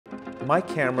my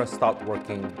camera stopped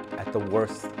working at the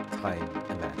worst time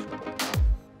imaginable.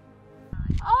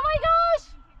 Oh my gosh!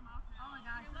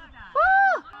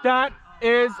 That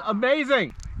is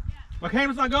amazing. My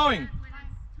camera's not going.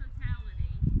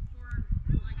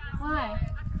 Why?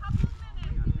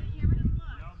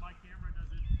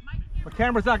 My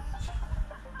camera's not.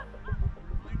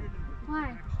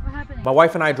 Why? What happened? My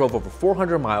wife and I drove over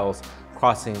 400 miles,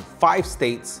 crossing 5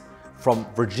 states from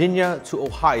Virginia to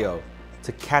Ohio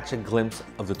to catch a glimpse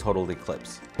of the total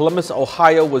eclipse. Columbus,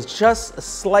 Ohio was just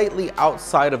slightly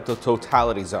outside of the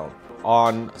totality zone.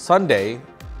 On Sunday,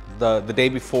 the day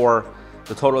before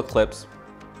the total eclipse,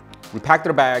 we packed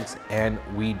our bags and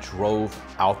we drove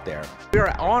out there. We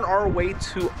are on our way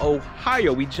to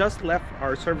Ohio. We just left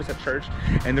our service at church,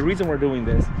 and the reason we're doing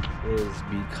this is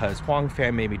because Hoang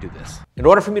Pham made me do this. In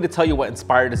order for me to tell you what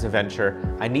inspired this adventure,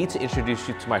 I need to introduce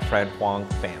you to my friend Hoang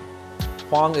Pham.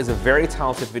 Hoang is a very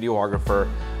talented videographer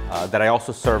that I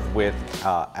also serve with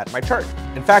at my church.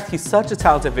 In fact, he's such a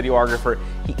talented videographer,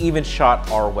 he even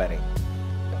shot our wedding.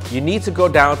 You need to go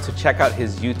down to check out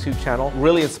his YouTube channel.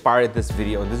 Really inspired this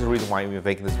video, and this is the reason why I'm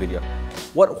making this video.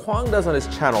 What Hoang does on his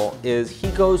channel is he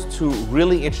goes to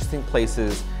really interesting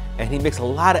places and he makes a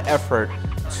lot of effort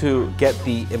to get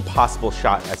the impossible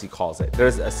shot, as he calls it.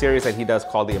 There's a series that he does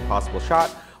called The Impossible Shot,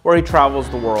 where he travels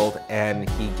the world and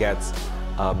he gets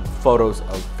photos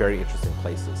of very interesting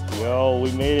places. Yo,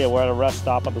 we made it. We're at a rest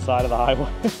stop on the side of the highway.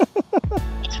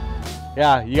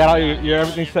 Yeah, you got all your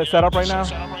everything set up right now?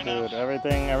 Dude,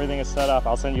 everything is set up.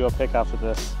 I'll send you a pic after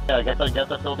this. Yeah, get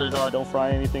the filters on. Don't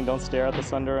fry anything. Don't stare at the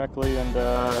sun directly,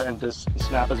 and just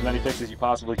snap as many pics as you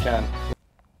possibly can.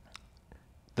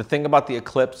 The thing about the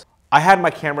eclipse, I had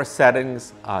my camera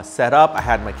settings set up. I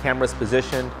had my cameras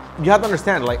positioned. You have to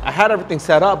understand, like, I had everything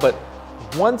set up, but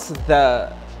once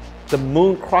the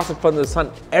moon crossed in front of the sun,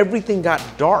 everything got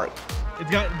dark. It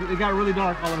got really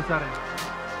dark all of a sudden.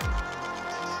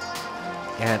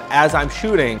 And as I'm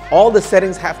shooting, all the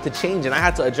settings have to change, and I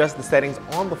had to adjust the settings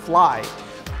on the fly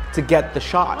to get the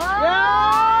shot.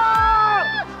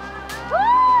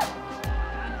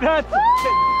 That's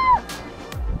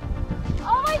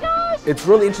Oh my gosh! It's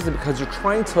really interesting because you're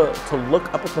trying to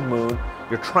look up at the moon,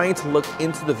 you're trying to look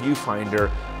into the viewfinder,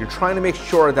 you're trying to make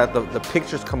sure that the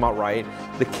pictures come out right.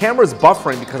 The camera's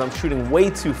buffering because I'm shooting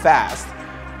way too fast,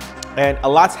 and a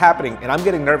lot's happening, and I'm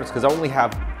getting nervous because I only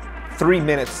have 3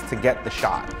 minutes to get the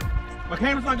shot. my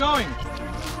camera's not going.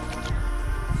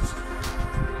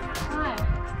 Why?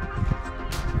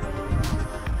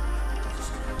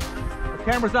 My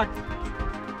camera's not.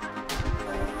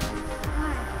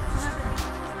 Why?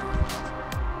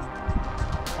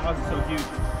 What happened? Oh, this is so huge.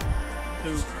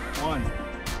 2, 1.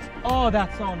 Oh,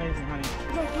 that's so amazing, honey.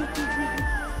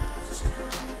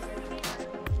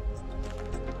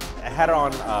 I had it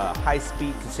on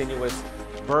high-speed continuous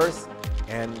burst,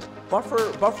 and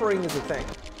buffering is a thing.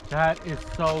 That is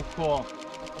so cool.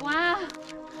 Wow. You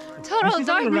Total see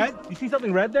something darkness. red? You see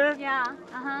something red there? Yeah.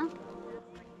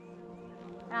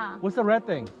 Yeah. What's the red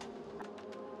thing?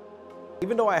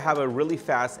 Even though I have a really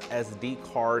fast SD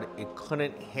card, it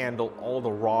couldn't handle all the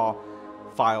raw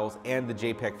files and the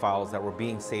JPEG files that were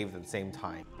being saved at the same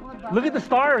time. Look at the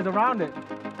stars around it.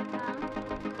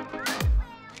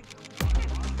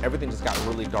 Everything just got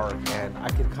really dark, and I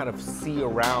could kind of see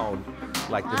around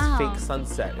like this fake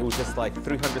sunset. It was just like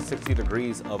 360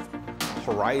 degrees of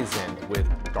horizon with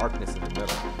darkness in the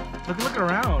middle. Look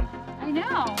around. I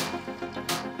know.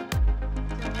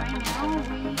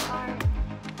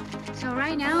 So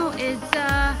right now it's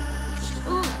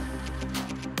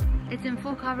it's in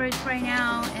full coverage right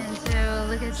now, and so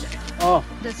look at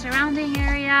the surrounding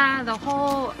area, the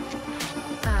whole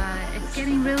it's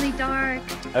getting really dark.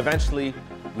 Eventually,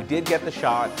 we did get the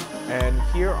shot, and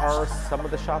here are some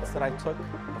of the shots that I took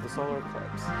of the solar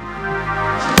eclipse.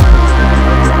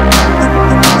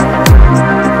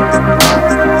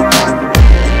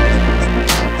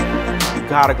 You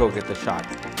gotta go get the shot.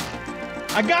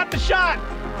 I got the shot!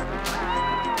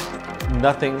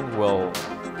 Nothing will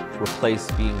replace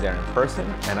being there in person,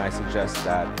 and I suggest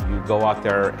that you go out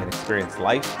there and experience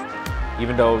life.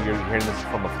 Even though you're hearing this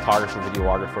from a photographer,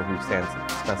 videographer who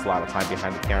spends a lot of time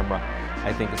behind the camera,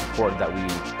 I think it's important that we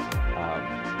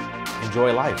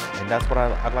enjoy life, and that's what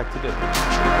I'd like to do.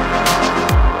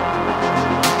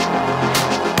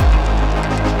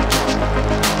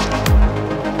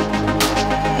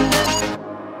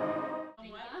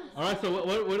 All right, so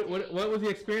what was the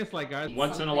experience like, guys?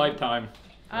 Once in a lifetime.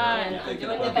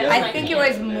 I think it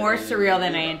was more surreal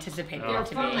than I anticipated it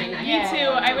to be. Me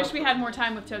too. I wish we had more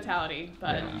time with totality,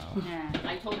 but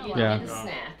I told you I Yeah. need a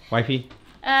snack. Wifey?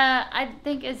 I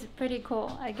think it's pretty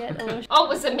cool. I get a little. Oh, it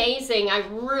was amazing. I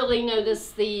really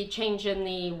noticed the change in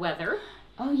the weather.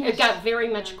 Oh, yes. It got very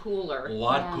much cooler. A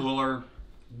lot cooler.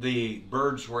 The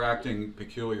birds were acting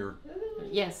peculiar.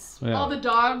 Yes. Yeah. All the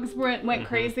dogs went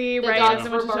crazy, The right? dogs As they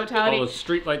were went to barking. totality. All the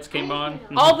street lights came on.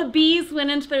 All the bees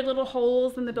went into their little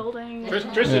holes in the building.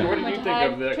 Tristan, what did you think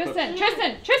of the eclipse?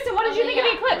 Tristan, what did you think of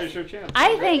the eclipse? What is your chance?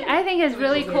 I think it's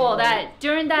really cool that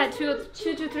during that 2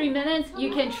 to 3 minutes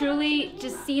you can truly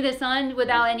just see the sun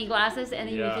without any glasses, and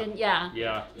then you can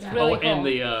Yeah. It's really cool. And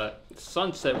the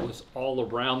sunset was all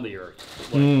around the earth.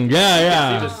 Yeah, See the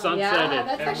yeah. sunset in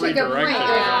That's every actually a good point. It direction.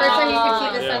 was the first time you could see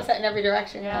the Yeah. sunset in every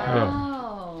direction. Oh.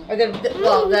 Or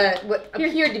what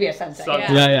appeared to be a sunset.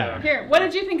 Yeah. Here, what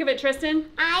did you think of it, Tristan?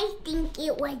 I think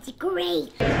it was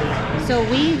great. So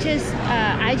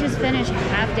I just finished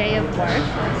half day of work,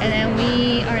 and then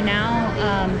we are now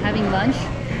having lunch.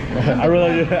 I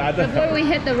really, I thought, Before we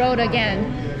hit the road again,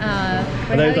 I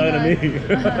thought you were talking to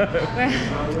me.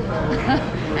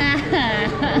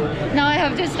 Now I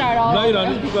have to start all No, you over.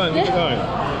 don't. Just keep going. Keep going.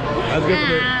 That's good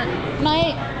for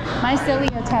me. My silly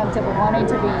attempt of wanting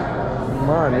to be. Come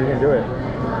on, you can do it.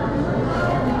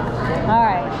 All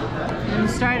right,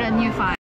 start a new file.